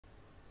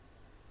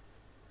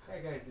Hi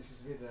guys, this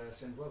is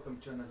Vidas and welcome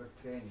to another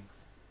training.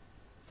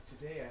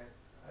 Today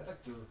I'd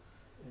like to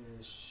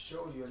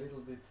show you a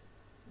little bit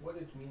what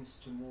it means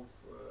to move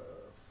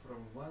from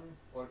one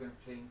organ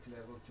playing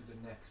level to the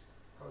next,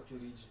 how to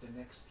reach the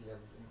next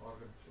level in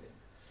organ playing.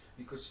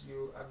 Because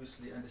you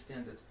obviously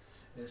understand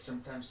that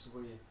sometimes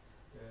we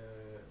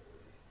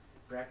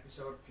practice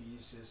our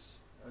pieces,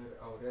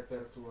 our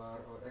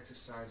repertoire, or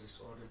exercises,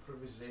 or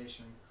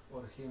improvisation,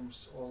 or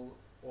hymns, or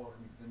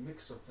the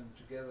mix of them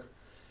together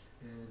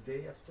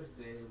day after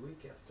day,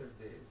 week after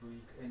day,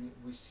 and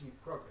we see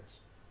progress,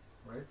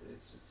 right?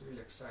 It's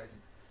really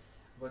exciting.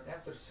 But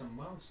after some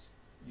months,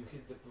 you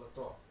hit the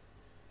plateau.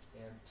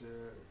 And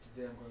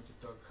today I'm going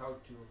to talk how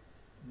to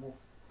move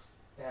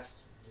past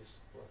this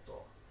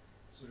plateau.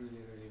 It's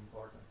really, really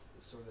important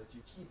so that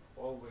you keep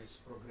always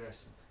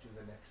progressing to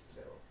the next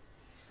level.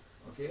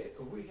 Okay,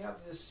 we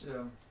have this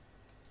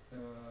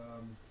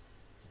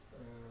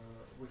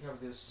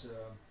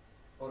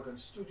organ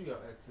studio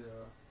at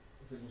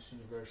Vilnius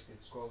University.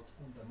 It's called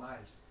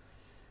Emanate,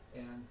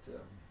 and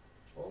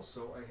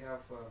also I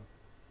have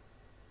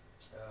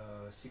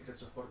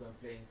Secrets of Organ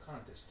Playing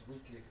contest,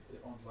 weekly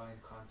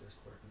online contest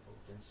where people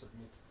can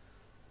submit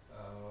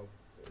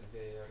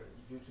their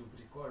YouTube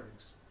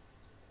recordings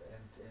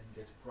and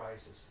get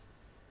prizes.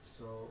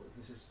 So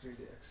this is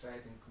really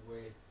exciting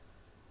way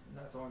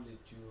not only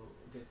to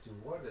get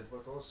rewarded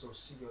but also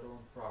see your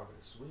own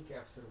progress week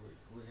after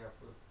week. We have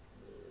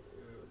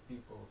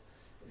people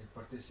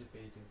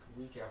participating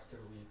week after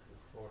week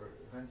for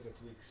 100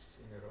 weeks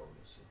in a row,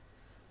 you see.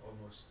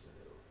 Almost,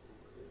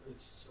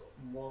 it's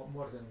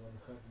more than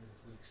 100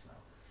 weeks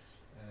now.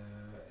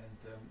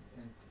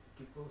 And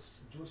people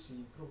do see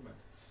improvement.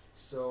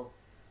 So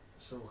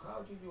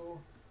how do you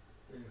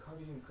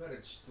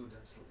encourage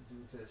students to do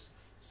this?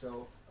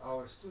 So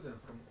our student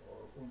from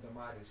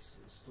Undamaris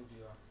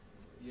studio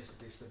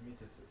yesterday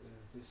submitted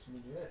this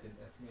minuet in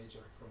F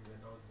major from the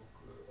notebook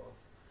of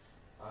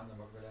Anna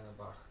Magdalena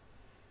Bach.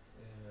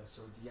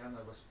 So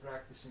Diana was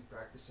practicing,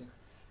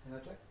 and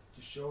I'd like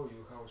to show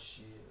you how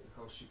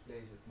she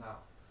plays it now.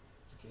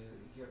 Okay,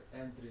 here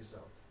end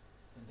result,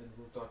 and then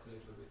we'll talk a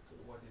little bit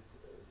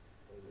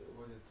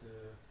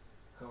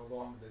how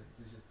long did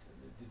it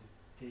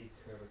take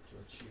her to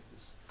achieve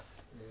this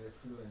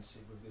fluency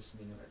with this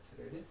minuet.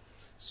 Ready?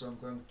 So I'm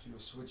going to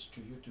switch to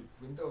YouTube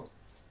window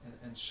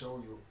and show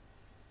you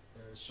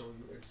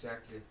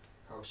exactly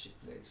how she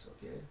plays.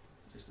 Okay,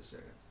 just a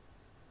second.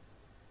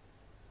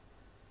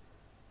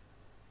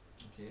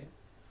 Okay,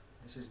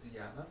 this is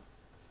Diana,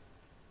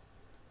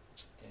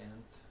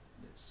 and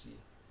let's see.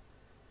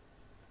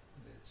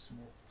 Let's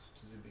move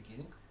to the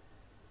beginning,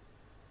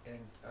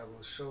 and I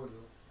will show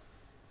you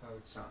how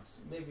it sounds.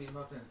 Maybe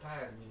not an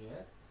entire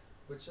minuet,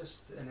 but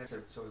just an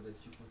excerpt so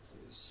that you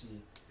could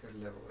see her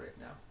level right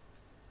now.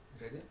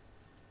 Ready?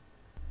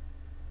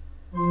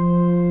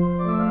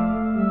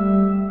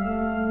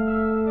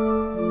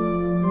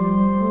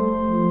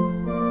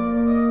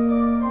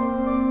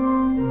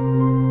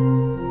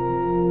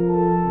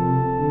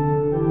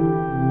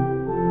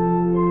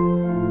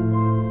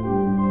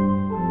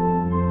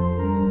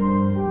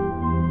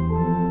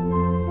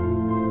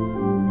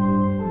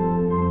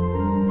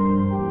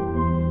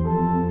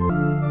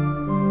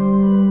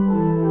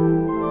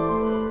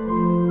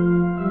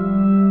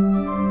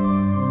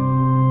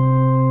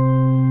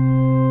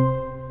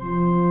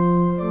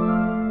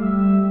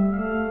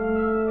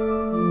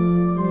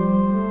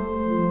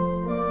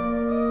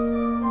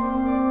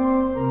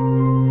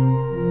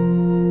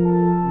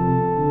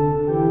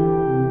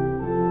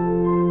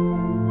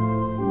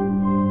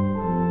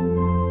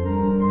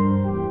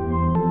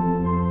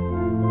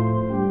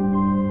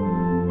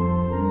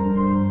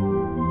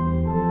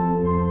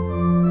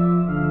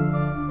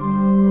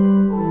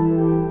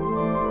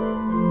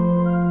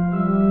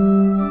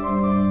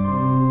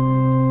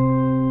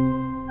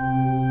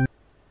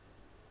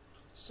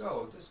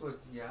 So this was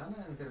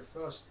Diana and her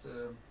first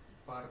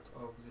part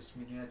of this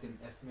minuet in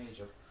F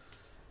major,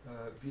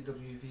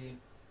 BWV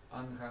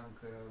Anhang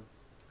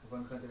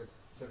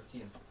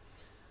 113.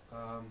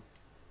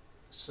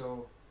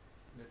 So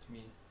let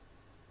me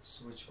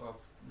switch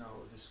off now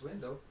this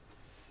window,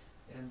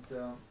 and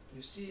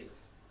you see,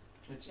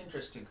 it's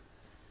interesting.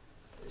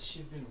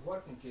 She's been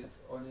working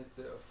on it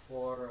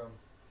for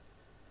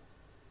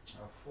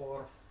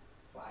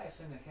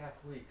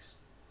 5.5 weeks.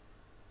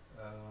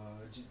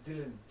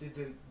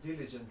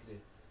 Diligently,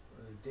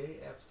 day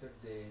after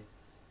day,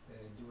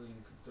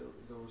 doing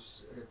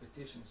those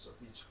repetitions of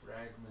each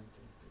fragment,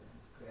 and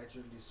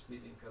gradually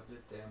speeding up the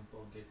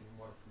tempo, getting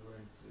more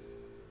fluent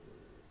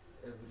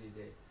every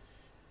day.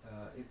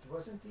 It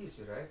wasn't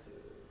easy, right?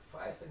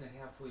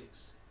 5.5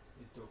 weeks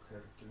it took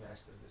her to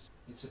master this.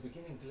 It's a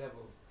beginning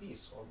level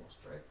piece almost,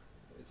 right?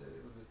 It's a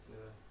little bit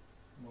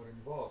more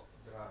involved.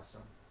 There are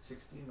some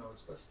 16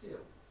 notes, but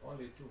still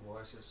only 2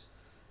 voices.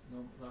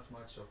 No, not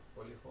much of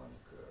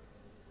polyphonic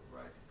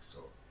writing,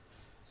 so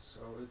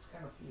it's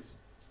kind of easy.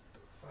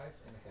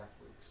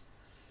 5.5 weeks.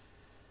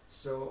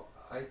 So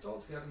I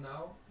told her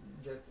now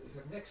that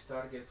her next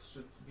target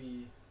should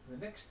be the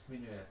next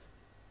minuet,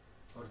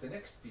 or the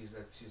next piece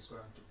that she's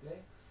going to play,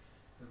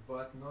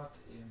 but not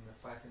in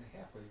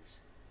 5.5 weeks,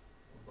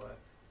 but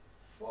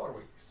 4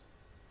 weeks.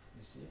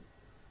 You see,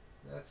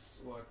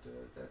 that's what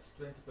that's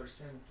 20%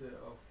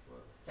 of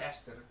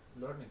faster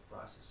learning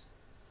process.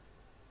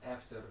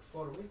 After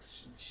 4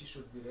 weeks, she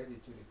should be ready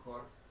to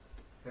record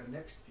her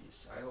next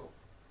piece. I hope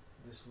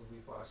this will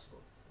be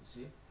possible. You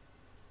see,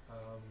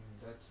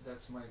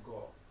 that's my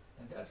goal,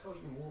 and that's how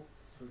you move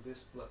through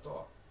this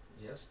plateau.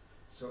 Yes.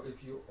 So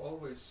if you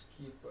always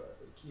keep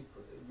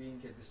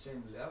being at the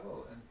same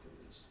level and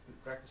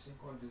practicing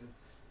on the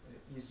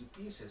easy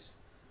pieces,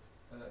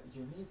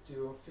 you need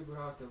to figure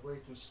out a way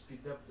to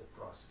speed up the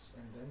process,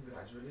 and then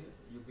gradually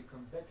you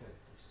become better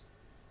at this,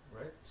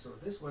 right? So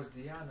this was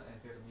Diana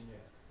and her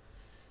minuet.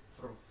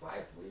 From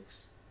 5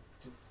 weeks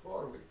to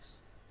 4 weeks,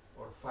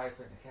 or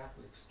 5.5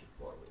 weeks to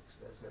 4 weeks.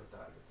 That's her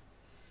target.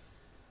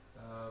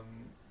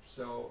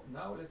 So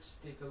now let's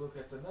take a look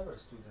at another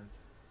student.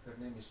 Her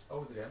name is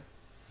Audrey,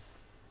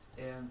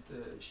 and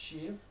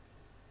she,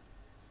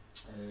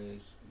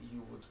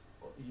 you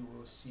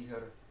will see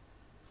her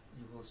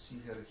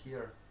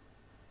here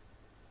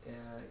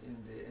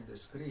in the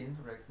screen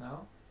right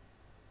now.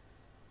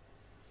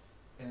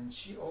 And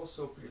she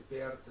also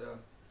prepared a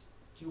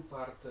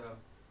two-part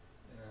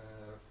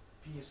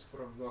piece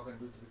from Johann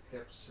Ludwig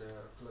Krebs'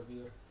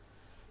 Klavier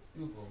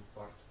Übung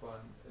Part 1.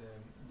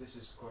 This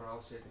is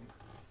chorale setting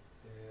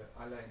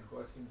Allein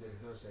Gott in der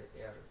Höhe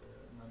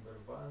number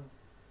 1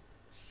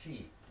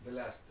 C, the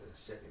last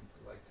setting,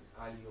 like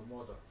Alio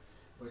modo.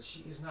 But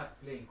she is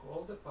not playing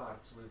all the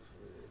parts with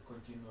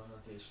continuo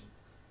notation,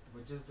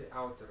 but just the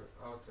outer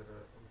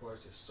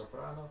voices,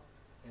 soprano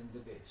and the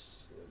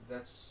bass.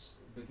 That's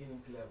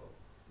beginning level,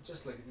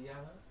 just like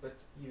Diana, but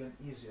even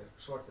easier,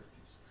 shorter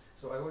piece.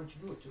 So I want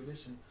you to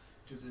listen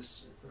to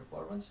this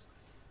performance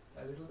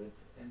a little bit,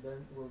 and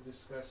then we'll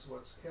discuss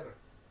what's her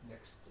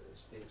next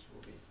stage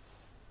will be.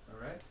 All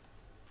right,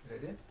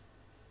 ready?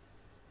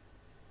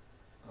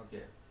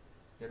 Okay,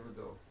 here we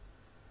go.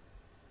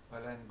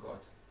 Allein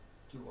Gott,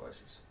 two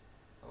voices,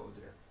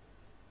 Audrey.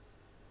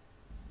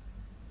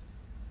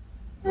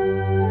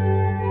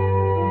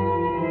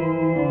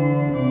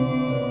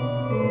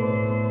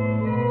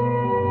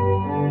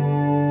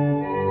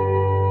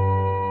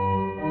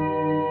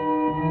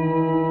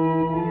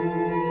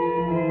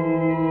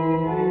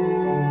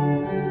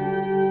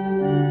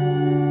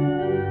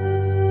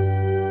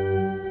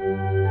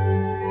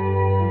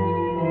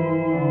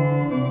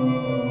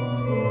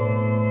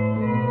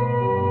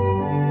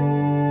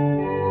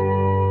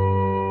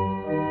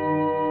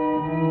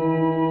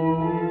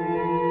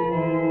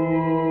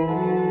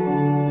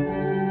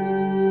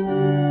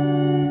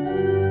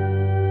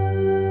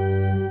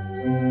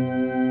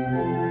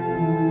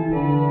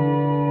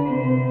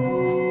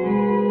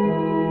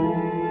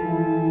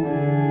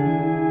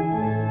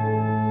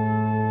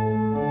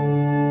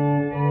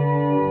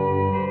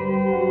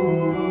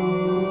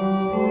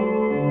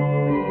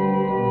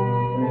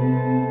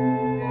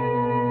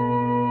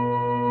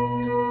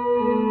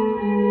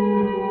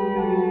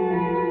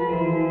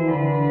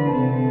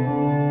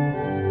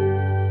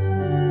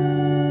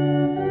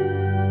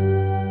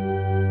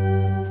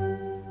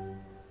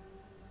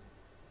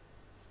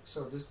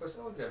 So this was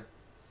Audrey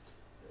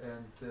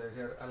and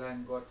her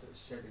Allein Gott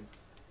setting.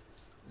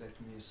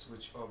 Let me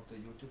switch off the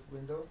YouTube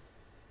window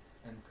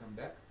and come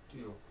back to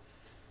you.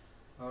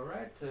 All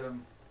right,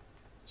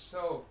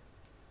 so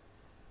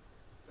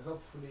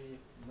hopefully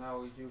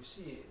now you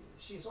see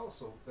she's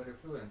also very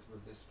fluent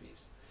with this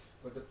piece.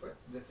 But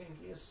the thing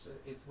is,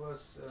 it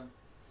was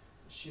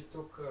she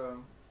took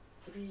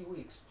 3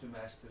 weeks to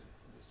master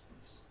this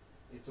piece.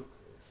 It took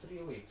 3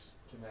 weeks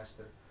to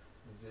master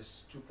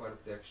this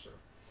two-part texture.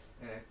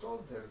 And I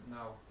told her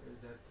now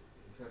that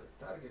her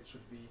target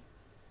should be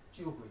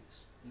 2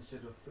 weeks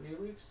instead of 3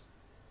 weeks,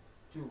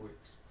 2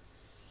 weeks.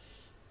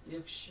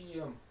 If she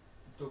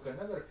took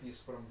another piece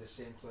from the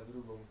same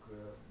Klavierübung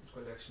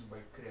collection by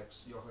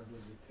Krebs, Johann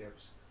Ludwig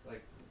Krebs,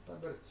 like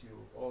number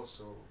 2,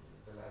 also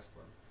the last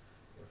one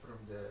from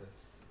the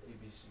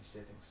ABC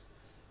settings,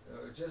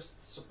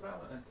 just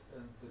soprano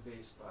and the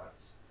bass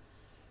parts,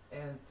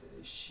 and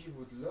she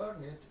would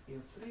learn it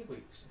in 3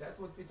 weeks, that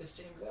would be the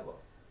same level.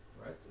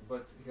 Right,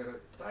 but her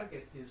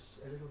target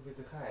is a little bit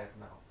higher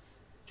now,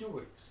 2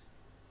 weeks.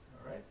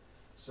 All right,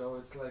 so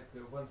it's like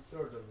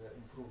 1/3 of the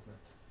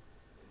improvement,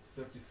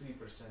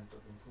 33%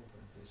 of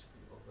improvement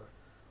basically over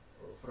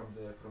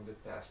from the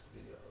past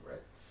video.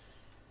 Right,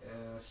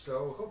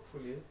 so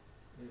hopefully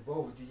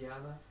both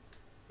Diana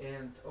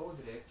and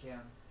Audrey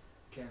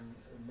can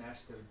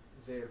master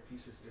their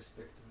pieces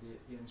respectively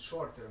in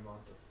shorter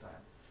amount of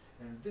time,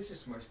 and this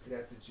is my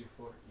strategy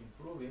for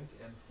improving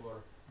and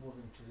for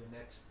moving to the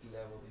next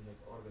level in the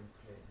organ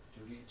playing,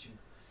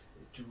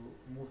 to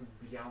moving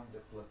beyond the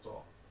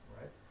plateau,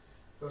 right?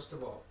 First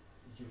of all,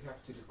 you have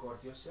to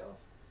record yourself.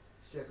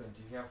 Second,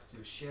 you have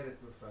to share it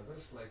with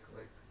others, like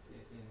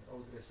in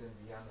Audrey's and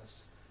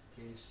Diana's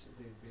case,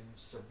 they've been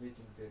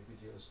submitting their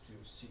videos to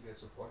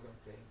Secrets of Organ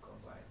Playing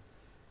online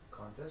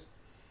contest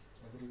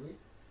every week.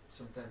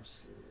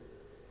 Sometimes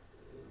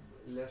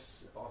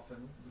less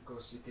often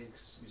because it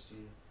takes, you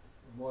see,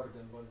 more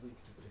than 1 week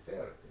to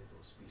prepare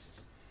those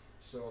pieces.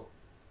 So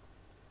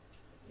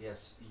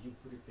yes, you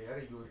prepare,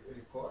 you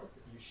record,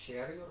 you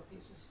share your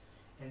pieces,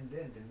 and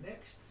then the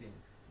next thing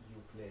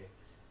you play,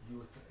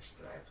 you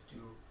strive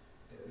to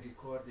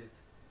record it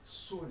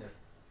sooner,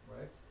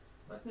 right?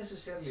 Not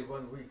necessarily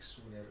 1 week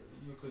sooner.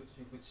 You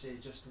could say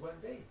just 1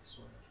 day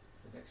sooner,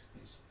 the next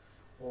piece,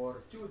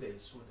 or 2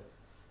 days sooner,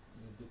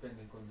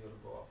 depending on your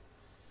goal.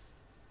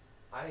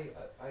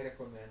 I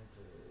recommend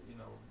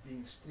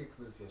being strict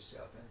with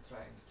yourself and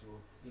trying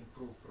to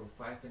improve from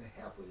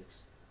 5.5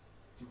 weeks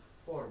to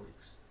 4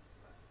 weeks.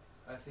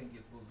 I think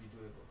it will be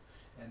doable,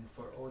 and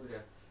for Audrey,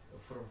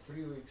 from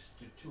 3 weeks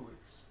to 2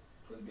 weeks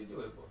could be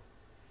doable.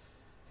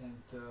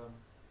 And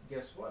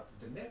guess what?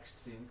 The next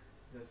thing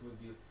that will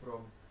be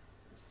from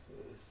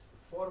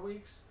 4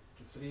 weeks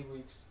to 3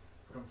 weeks,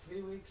 from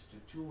 3 weeks to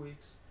 2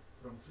 weeks,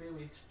 from 3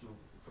 weeks to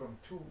from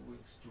 2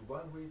 weeks to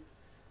 1 week,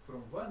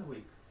 from 1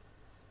 week,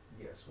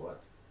 guess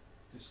what?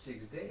 To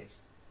 6 days,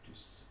 to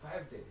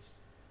 5 days,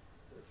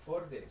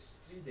 4 days,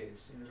 3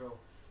 days in a row,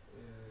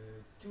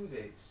 2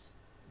 days,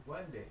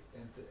 1 day,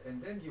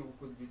 and then you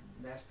could be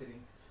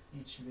mastering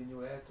each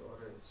minuet or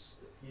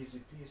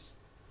easy piece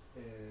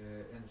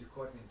and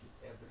recording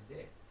it every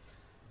day.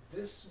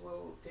 This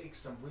will take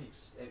some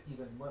weeks,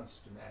 even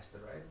months to master,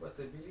 right? But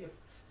I believe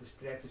the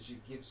strategy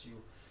gives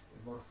you a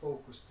more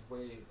focused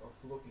way of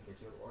looking at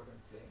your organ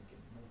playing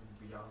and moving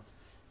beyond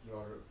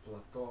your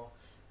plateau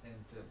and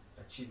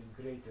achieving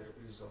greater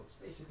results.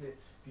 Basically,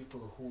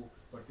 people who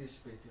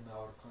participate in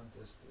our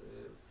contest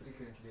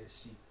frequently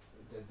see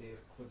that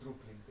they're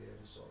quadrupling their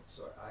results.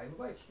 So I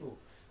invite you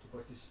to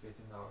participate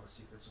in our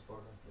Secrets of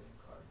Organ Playing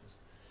contest.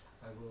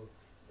 I will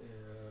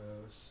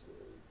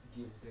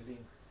give the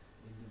link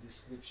in the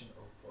description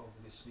of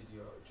this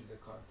video to the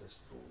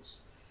contest rules,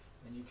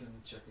 and you can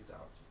check it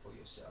out for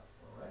yourself.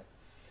 Alright,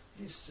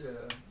 please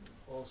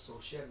also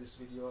share this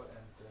video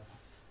and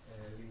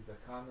leave a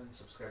comment,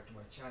 subscribe to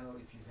my channel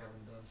if you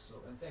haven't done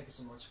so, and thank you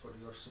so much for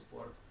your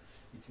support.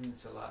 It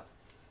means a lot.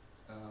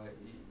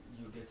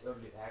 You get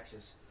early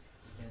access,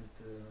 and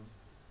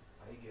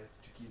I get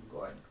to keep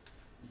going.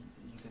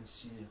 You can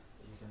see,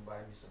 you can buy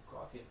me some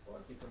coffee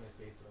or become a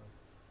patron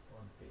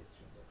on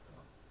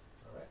patreon.com.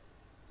 Alright,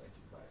 thank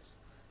you guys.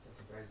 Thank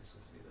you guys, this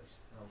was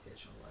Vidas, and I'll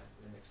catch you online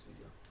in the next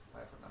video.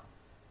 Bye for now.